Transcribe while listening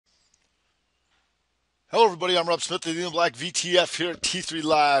Hello, everybody. I'm Rob Smith, the New Black VTF here at T3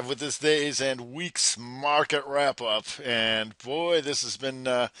 Live with this day's and week's market wrap up. And boy, this has been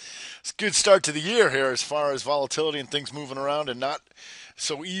it's a good start to the year here as far as volatility and things moving around and not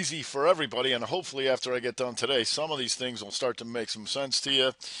so easy for everybody. And hopefully, after I get done today, some of these things will start to make some sense to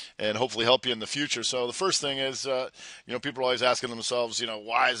you and hopefully help you in the future. So the first thing is, people are always asking themselves,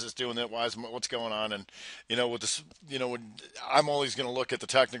 why is this doing that? What's going on? And with this, I'm always going to look at the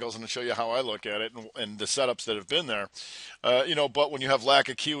technicals and show you how I look at it and the setups that have been there. But when you have lack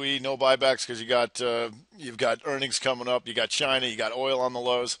of QE, no buybacks because you've got earnings coming up, you got China, you got oil on the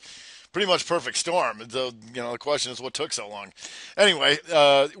lows. Pretty much perfect storm. The question is what took so long. Anyway,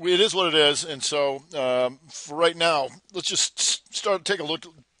 it is what it is, and so for right now, let's just take a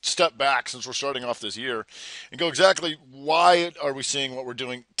step back since we're starting off this year and go exactly why are we seeing what we're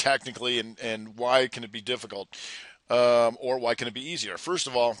doing technically and why can it be difficult or why can it be easier. First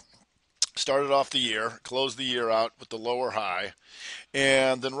of all, started off the year, closed the year out with the lower high,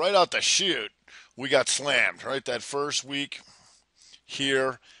 and then right out the chute, we got slammed, right? That first week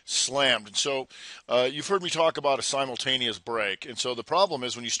here slammed. And so you've heard me talk about a simultaneous break. And so the problem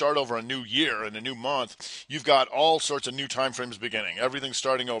is when you start over a new year and a new month, you've got all sorts of new time frames beginning. Everything's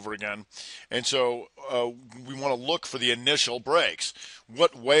starting over again. And so we want to look for the initial breaks.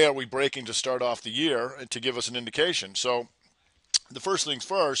 What way are we breaking to start off the year to give us an indication? So the first things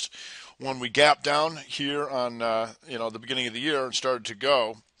first, when we gapped down here on the beginning of the year and started to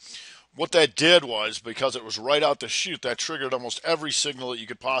go, what that did was, because it was right out the chute, that triggered almost every signal that you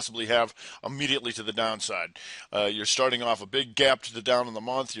could possibly have immediately to the downside. You're starting off a big gap to the down in the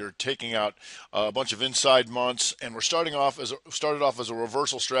month. You're taking out a bunch of inside months, and we're started off as a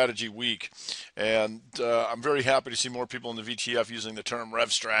reversal strategy week. And I'm very happy to see more people in the VTF using the term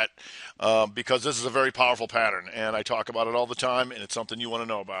RevStrat because this is a very powerful pattern, and I talk about it all the time, and it's something you want to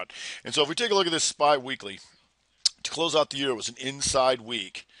know about. And so if we take a look at this SPY weekly, to close out the year, it was an inside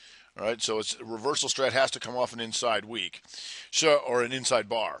week. All right, so it's reversal strat has to come off an inside week, or an inside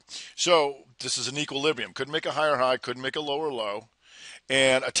bar. So this is an equilibrium. Couldn't make a higher high, couldn't make a lower low,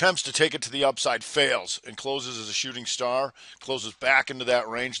 and attempts to take it to the upside fails and closes as a shooting star, closes back into that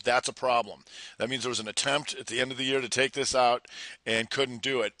range. That's a problem. That means there was an attempt at the end of the year to take this out and couldn't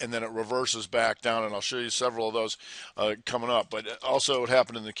do it, and then it reverses back down, and I'll show you several of those coming up. But also it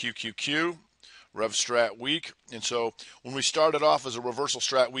happened in the QQQ. Rev Strat week. And so when we started off as a reversal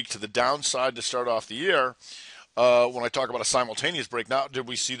strat week to the downside to start off the year, when I talk about a simultaneous break, now did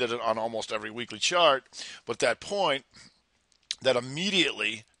we see that on almost every weekly chart, but that point that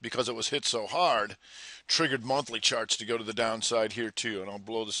immediately, because it was hit so hard, triggered monthly charts to go to the downside here too. And I'll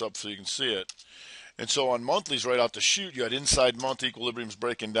blow this up so you can see it. And so on monthlies right out the chute, you had inside month equilibriums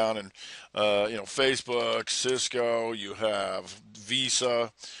breaking down in, Facebook, Cisco, you have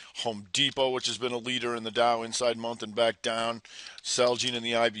Visa, Home Depot, which has been a leader in the Dow inside month and back down, Celgene and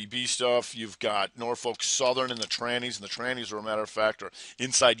the IBB stuff. You've got Norfolk Southern and the trannies are a matter of fact are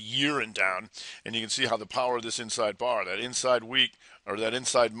inside year and down. And you can see how the power of this inside bar, that inside week or that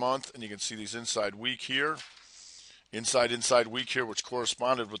inside month, and you can see these inside week here, inside week here, which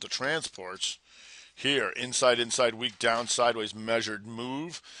corresponded with the transports. Here, inside week, down, sideways, measured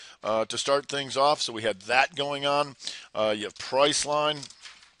move to start things off. So we had that going on. You have Priceline,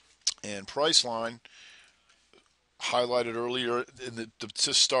 and Priceline highlighted earlier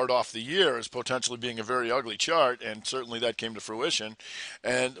to start off the year as potentially being a very ugly chart, and certainly that came to fruition.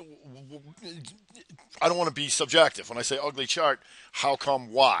 And I don't want to be subjective. When I say ugly chart, how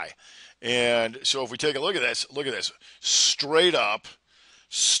come, why? And so if we take a look at this, straight up,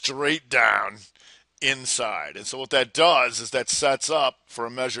 straight down, inside. And so what that does is that sets up for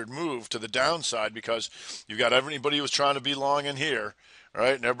a measured move to the downside because you've got everybody who was trying to be long in here,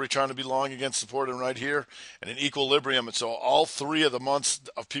 right? And everybody trying to be long against support and right here and an equilibrium. And so all three of the months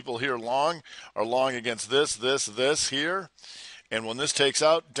of people here long are long against this here. And when this takes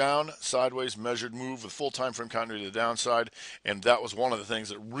out, down, sideways, measured move with full time frame continuity to the downside. And that was one of the things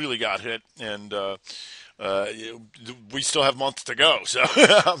that really got hit. And we still have months to go. So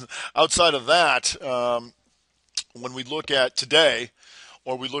outside of that, when we look at today,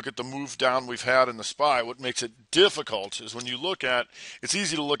 or we look at the move down we've had in the SPY, what makes it difficult is when you look at, it's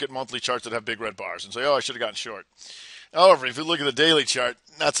easy to look at monthly charts that have big red bars and say, oh, I should have gotten short. However, if you look at the daily chart,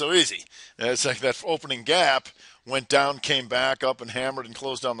 not so easy. It's like that opening gap went down, came back up and hammered and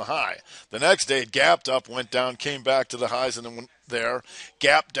closed down the high. The next day it gapped up, went down, came back to the highs and then went there,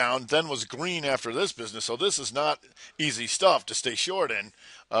 gapped down, then was green after this business. So this is not easy stuff to stay short in.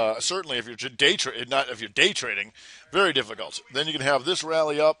 Certainly if you're day trading, very difficult. Then you can have this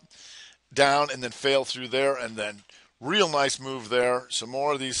rally up, down, and then fail through there, and then real nice move there. Some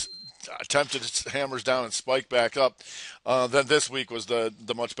more of these attempted hammers down and spike back up. Then this week was the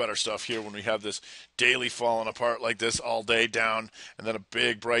much better stuff here when we have this daily falling apart like this all day down, and then a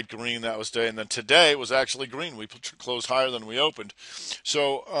big bright green that was day, and then today was actually green. We closed higher than we opened.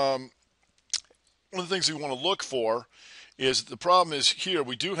 So one of the things we want to look for is the problem is here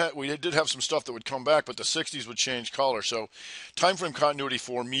we did have some stuff that would come back, but the 60s would change color. So time frame continuity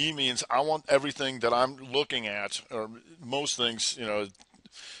for me means I want everything that I'm looking at, or most things,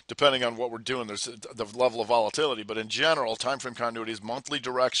 depending on what we're doing, there's the level of volatility. But in general, time frame continuity is monthly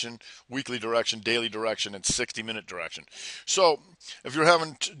direction, weekly direction, daily direction, and 60-minute direction. So if you're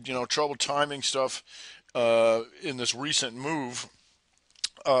having trouble timing stuff in this recent move,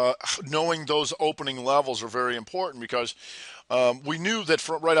 knowing those opening levels are very important because we knew that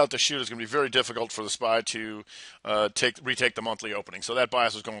right out the chute it was going to be very difficult for the SPY to retake the monthly opening. So that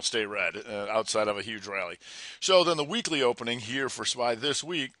bias was going to stay red outside of a huge rally. So then the weekly opening here for SPY this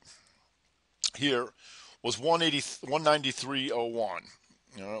week here was 193.01.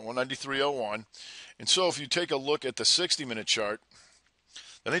 193.01. And so if you take a look at the 60-minute chart,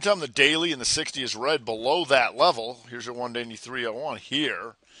 anytime the daily and the 60 is red below that level, here's your 193.01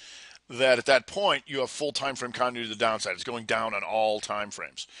 here, that at that point you have full time frame continuity to the downside. It's going down on all time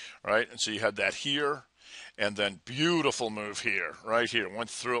frames, right? And so you had that here, and then beautiful move here, right here. Went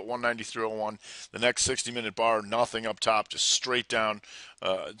through at 193.01. The next 60-minute bar, nothing up top, just straight down.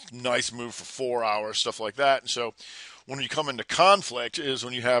 Nice move for 4 hours, stuff like that. And so when you come into conflict is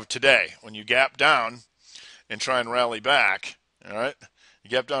when you have today, when you gap down and try and rally back, all right? You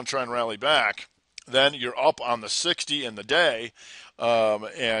gap down, try and rally back, then you're up on the 60 in the day,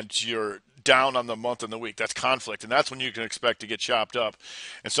 and you're down on the month and the week. That's conflict, and that's when you can expect to get chopped up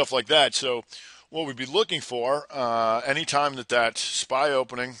and stuff like that. So what we'd be looking for, anytime that SPY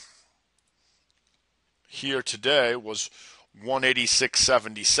opening here today was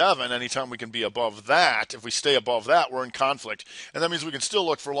 186.77. Anytime we can be above that, if we stay above that, we're in conflict. And that means we can still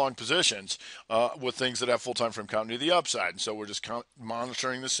look for long positions with things that have full time frame continuity to the upside. And so we're just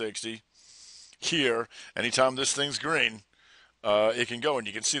monitoring the 60 here. Anytime this thing's green, it can go, and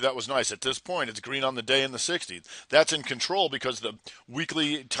you can see that was nice. At this point, it's green on the day in the 60. That's in control because the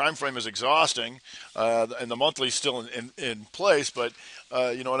weekly time frame is exhausting, and the monthly is still in place. But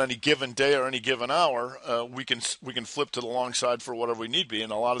on any given day or any given hour, we can flip to the long side for whatever we need be,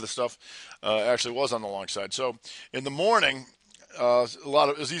 and a lot of the stuff actually was on the long side. So in the morning, it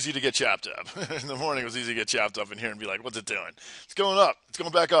was easy to get chopped up. In the morning, it was easy to get chopped up in here and be like, "What's it doing? It's going up. It's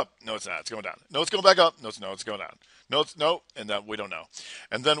going back up. No, it's not. It's going down. No, it's going back up. No, it's going down. No, and that we don't know."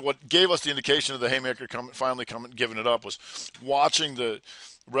 And then what gave us the indication of the haymaker finally giving it up was watching the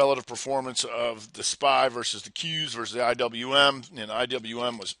relative performance of the SPY versus the Qs versus the IWM, and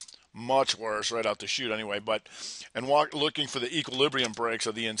IWM was much worse right out the chute anyway. Looking for the equilibrium breaks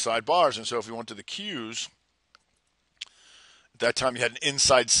of the inside bars, and so if you went to the Qs. That time you had an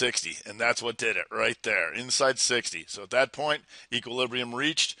inside 60, and that's what did it right there, inside 60. So at that point, equilibrium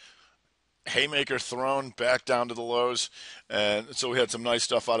reached, haymaker thrown back down to the lows, and so we had some nice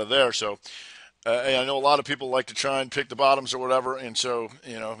stuff out of there. So and I know a lot of people like to try and pick the bottoms or whatever, and so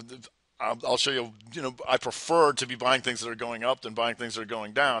I'll show you. I prefer to be buying things that are going up than buying things that are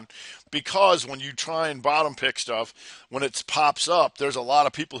going down, because when you try and bottom pick stuff, when it pops up, there's a lot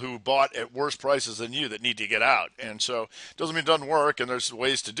of people who bought at worse prices than you that need to get out. And so it doesn't mean it doesn't work, and there's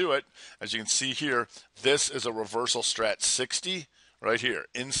ways to do it. As you can see here, this is a reversal strat 60 right here,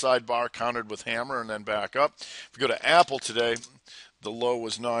 inside bar countered with hammer and then back up. If you go to Apple today, the low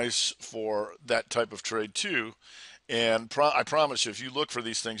was nice for that type of trade too. And I promise you, if you look for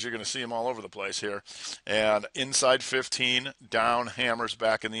these things, you're going to see them all over the place here. And inside 15, down, hammers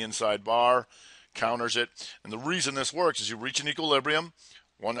back in the inside bar, counters it. And the reason this works is you reach an equilibrium,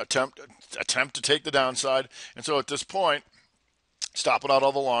 one attempt to take the downside. And so at this point, stopping out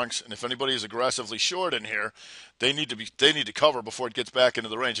all the longs. And if anybody is aggressively short in here, they need to cover before it gets back into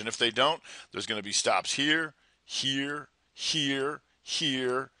the range. And if they don't, there's going to be stops here, here, here,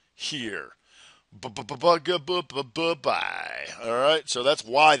 here, here. Bye. All right, so that's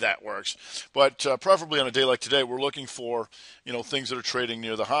why that works. But preferably on a day like today, we're looking for things that are trading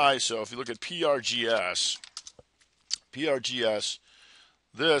near the high. So if you look at PRGS,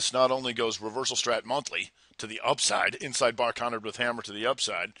 this not only goes reversal strat monthly to the upside, inside bar countered with hammer to the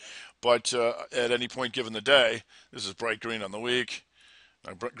upside, but at any point given the day, this is bright green on the week.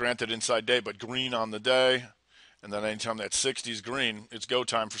 Granted inside day, but green on the day. And then anytime that 60 is green, it's go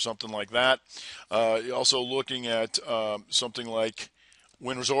time for something like that. Also looking at something like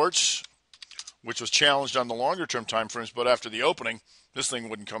Wynn Resorts, which was challenged on the longer term time frames, but after the opening, this thing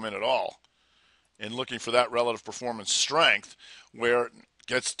wouldn't come in at all. And looking for that relative performance strength, where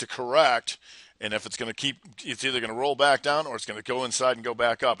gets to correct, and if it's going to keep, it's either going to roll back down or it's going to go inside and go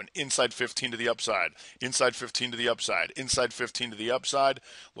back up, and inside 15 to the upside, inside 15 to the upside, inside 15 to the upside. A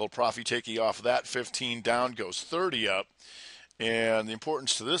little profit takey off that. 15 down goes 30 up. And the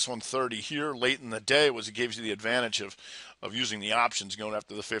importance to this one, 30 here late in the day, was it gives you the advantage of using the options, going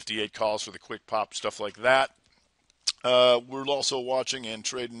after the 58 calls for the quick pop, stuff like that. We're also watching and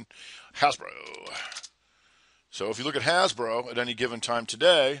trading Hasbro. So if you look at Hasbro at any given time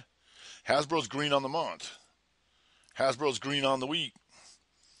today, Hasbro's green on the month. Hasbro's green on the week.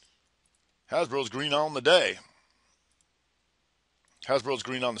 Hasbro's green on the day. Hasbro's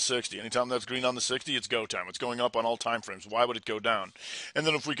green on the 60. Anytime that's green on the 60, it's go time. It's going up on all time frames. Why would it go down? And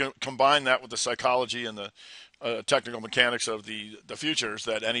then if we can combine that with the psychology and the technical mechanics of the futures,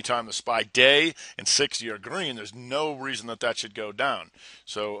 that anytime the SPY day and 60 are green, there's no reason that should go down.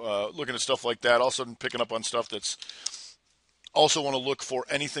 So looking at stuff like that, also picking up on stuff that's also want to look for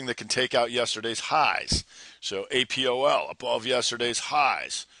anything that can take out yesterday's highs. So APOL above yesterday's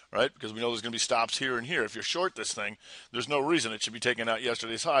highs, right? Because we know there's going to be stops here and here. If you're short this thing, there's no reason it should be taking out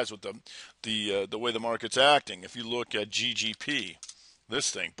yesterday's highs with the way the market's acting. If you look at GGP, this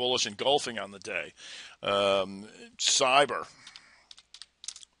thing, bullish engulfing on the day. Cyber,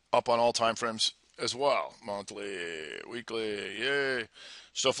 up on all time frames as well. Monthly, weekly, yay.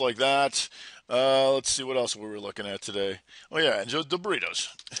 Stuff like that. Let's see what else we were looking at today. Oh, yeah, and the burritos.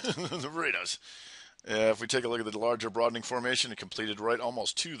 The burritos. If we take a look at the larger broadening formation, it completed right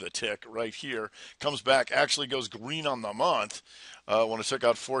almost to the tick right here. Comes back, actually goes green on the month when it took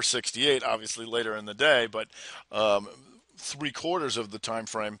out 468, obviously later in the day. But 3/4 of the time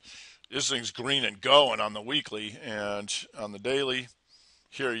frame, this thing's green and going on the weekly, and on the daily.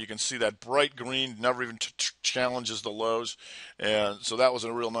 Here you can see that bright green never even challenges the lows, and so that was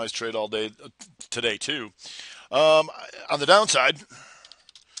a real nice trade all day today too. On the downside,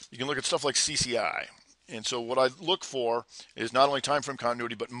 you can look at stuff like CCI, and so what I look for is not only time frame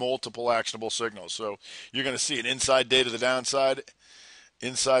continuity but multiple actionable signals. So you're going to see an inside day to the downside,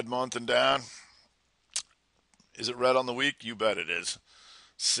 inside month and down. Is it red on the week? You bet it is.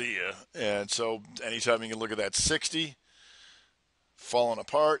 See ya. And so anytime you can look at that 60. Falling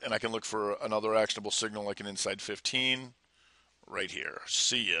apart, and I can look for another actionable signal like an inside 15 right here.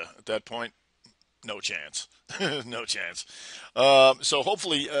 See ya. At that point, no chance. No chance. So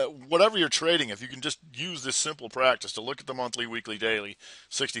hopefully, whatever you're trading, if you can just use this simple practice to look at the monthly, weekly, daily,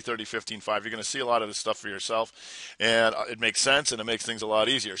 60, 30, 15, 5, you're going to see a lot of this stuff for yourself, and it makes sense, and it makes things a lot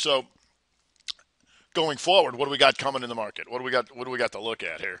easier. So going forward, what do we got coming in the market? What do we got to look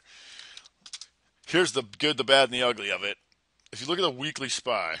at here? Here's the good, the bad, and the ugly of it. If you look at the weekly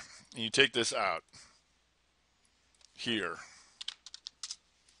SPY, and you take this out here,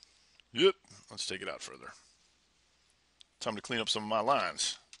 yep, let's take it out further. Time to clean up some of my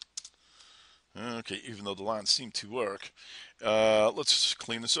lines. Okay, even though the lines seem to work, let's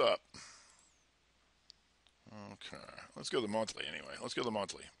clean this up. Okay, let's go to the monthly anyway. Let's go to the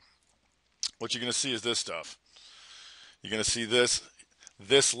monthly. What you're going to see is this stuff. You're going to see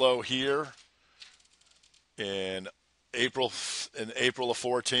this low here in April of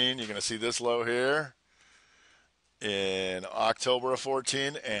 14, you're going to see this low here. In October of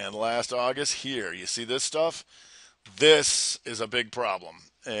 14 and last August here, you see this stuff? This is a big problem.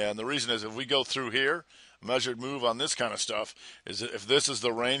 And the reason is if we go through here, measured move on this kind of stuff, is if this is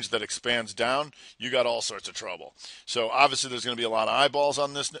the range that expands down, you got all sorts of trouble. So obviously there's going to be a lot of eyeballs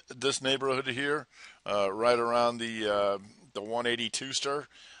on this neighborhood here, right around the 182 stir.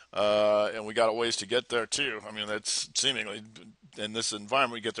 And we got a ways to get there too. I mean, that's seemingly in this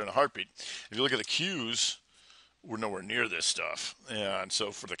environment, we get there in a heartbeat. If you look at the Qs, we're nowhere near this stuff. And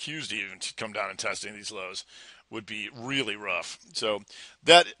so for the Qs to even come down and testing these lows would be really rough. So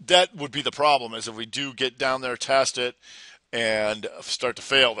that would be the problem, is if we do get down there, test it, and start to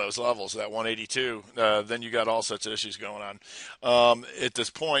fail those levels, that 182, then you got all sorts of issues going on. At this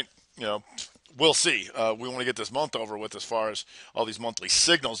point, we'll see. We want to get this month over with as far as all these monthly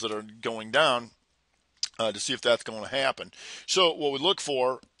signals that are going down to see if that's going to happen. So what we look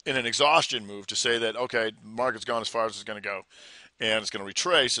for in an exhaustion move to say that, okay, the market's gone as far as it's going to go and it's going to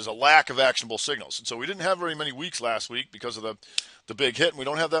retrace, is a lack of actionable signals. And so we didn't have very many weeks last week because of the big hit, and we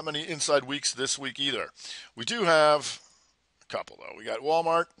don't have that many inside weeks this week either. We do have a couple, though. We got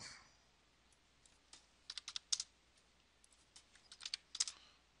Walmart.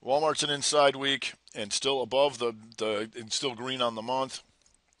 Walmart's an inside week and still above and still green on the month.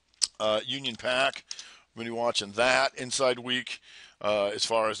 Union Pac, we're going to be watching that inside week as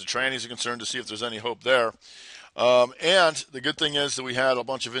far as the trannies are concerned to see if there's any hope there. And the good thing is that we had a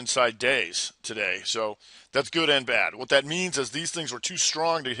bunch of inside days today. So that's good and bad. What that means is these things were too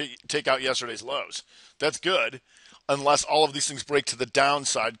strong to take out yesterday's lows. That's good, unless all of these things break to the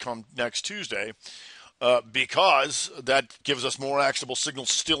downside come next Tuesday. Because that gives us more actionable signals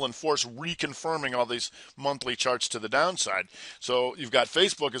still in force, reconfirming all these monthly charts to the downside. So you've got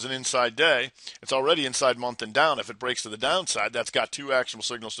Facebook as an inside day. It's already inside month and down. If it breaks to the downside, that's got two actionable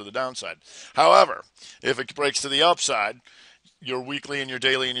signals to the downside. However, if it breaks to the upside, your weekly and your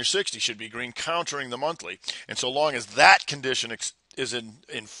daily and your 60 should be green, countering the monthly. And so long as that condition is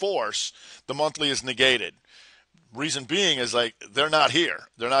in force, the monthly is negated. Reason being is like they're not here.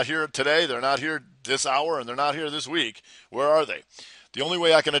 They're not here today. They're not here this hour, and they're not here this week. Where are they? The only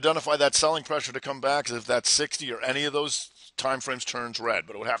way I can identify that selling pressure to come back is if that 60 or any of those time frames turns red,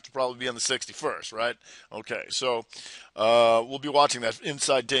 but it would have to probably be on the 61st, right? Okay, so we'll be watching that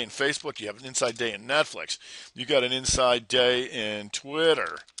inside day in Facebook. You have an inside day in Netflix. You got an inside day in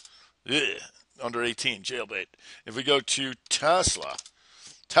Twitter. Ugh, under 18, jailbait. If we go to Tesla,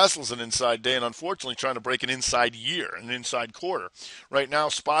 Tesla's an inside day and unfortunately trying to break an inside year, an inside quarter. Right now,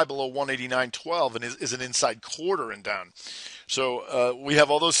 SPY below 189.12 and is an inside quarter and down. So we have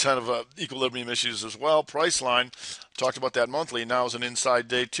all those kind of equilibrium issues as well. Priceline, talked about that monthly, now is an inside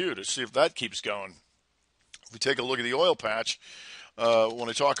day too to see if that keeps going. If we take a look at the oil patch, when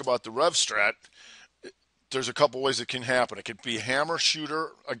I talk about the Rev Strat, there's a couple ways it can happen. It could be hammer or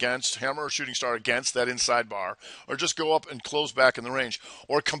shooting star against that inside bar, or just go up and close back in the range,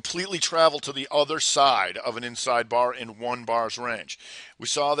 or completely travel to the other side of an inside bar in one bar's range. We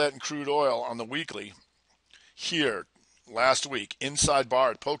saw that in crude oil on the weekly here last week. Inside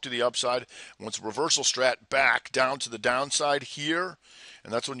bar, it poked to the upside. Once reversal strat back down to the downside here,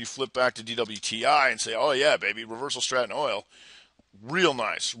 and that's when you flip back to DWTI and say, oh yeah, baby, reversal strat in oil. Real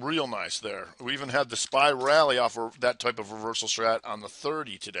nice there. We even had the SPY rally off of that type of reversal strat on the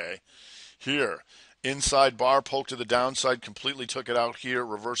 30 today. Here, inside bar, poke to the downside, completely took it out here.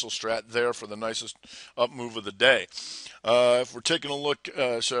 Reversal strat there for the nicest up move of the day. If we're taking a look,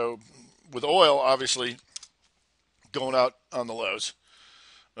 so with oil, obviously going out on the lows.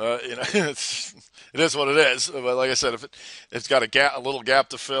 It is what it is. But like I said, if it's got a little gap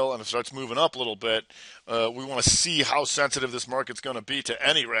to fill, and it starts moving up a little bit, we want to see how sensitive this market's going to be to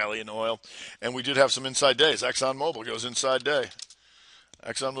any rally in oil. And we did have some inside days. ExxonMobil goes inside day.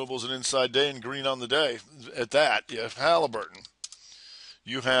 ExxonMobil's an inside day and green on the day. At that, you have Halliburton,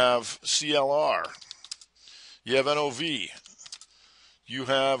 you have CLR, you have NOV. You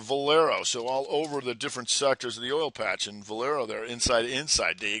have Valero, so all over the different sectors of the oil patch. And Valero there, inside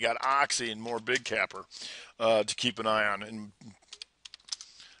day. You got Oxy and more big capper to keep an eye on. And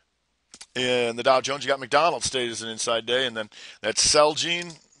in the Dow Jones, you got McDonald's stayed as an inside day. And then that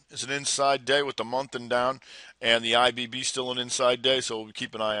Celgene is an inside day with the month and down. And the IBB still an inside day, so we'll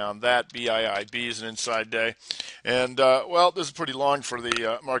keep an eye on that. BIIB is an inside day. And, well, this is pretty long for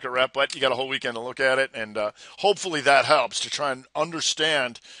the market wrap, but you got a whole weekend to look at it. And hopefully that helps to try and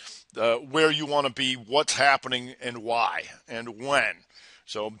understand where you want to be, what's happening, and why, and when.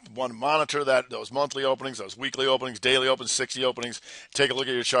 So want to monitor those monthly openings, those weekly openings, daily openings, 60 openings. Take a look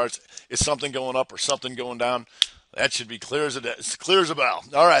at your charts. Is something going up or something going down? That should be clear as a bell.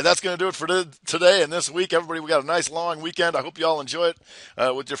 All right, that's going to do it for today and this week. Everybody, we got a nice long weekend. I hope you all enjoy it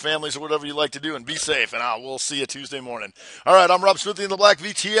with your families or whatever you like to do, and be safe. And we'll see you Tuesday morning. All right, I'm Rob Smithy in the Black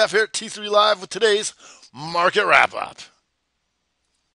VTF here at T3 Live with today's Market Wrap-Up.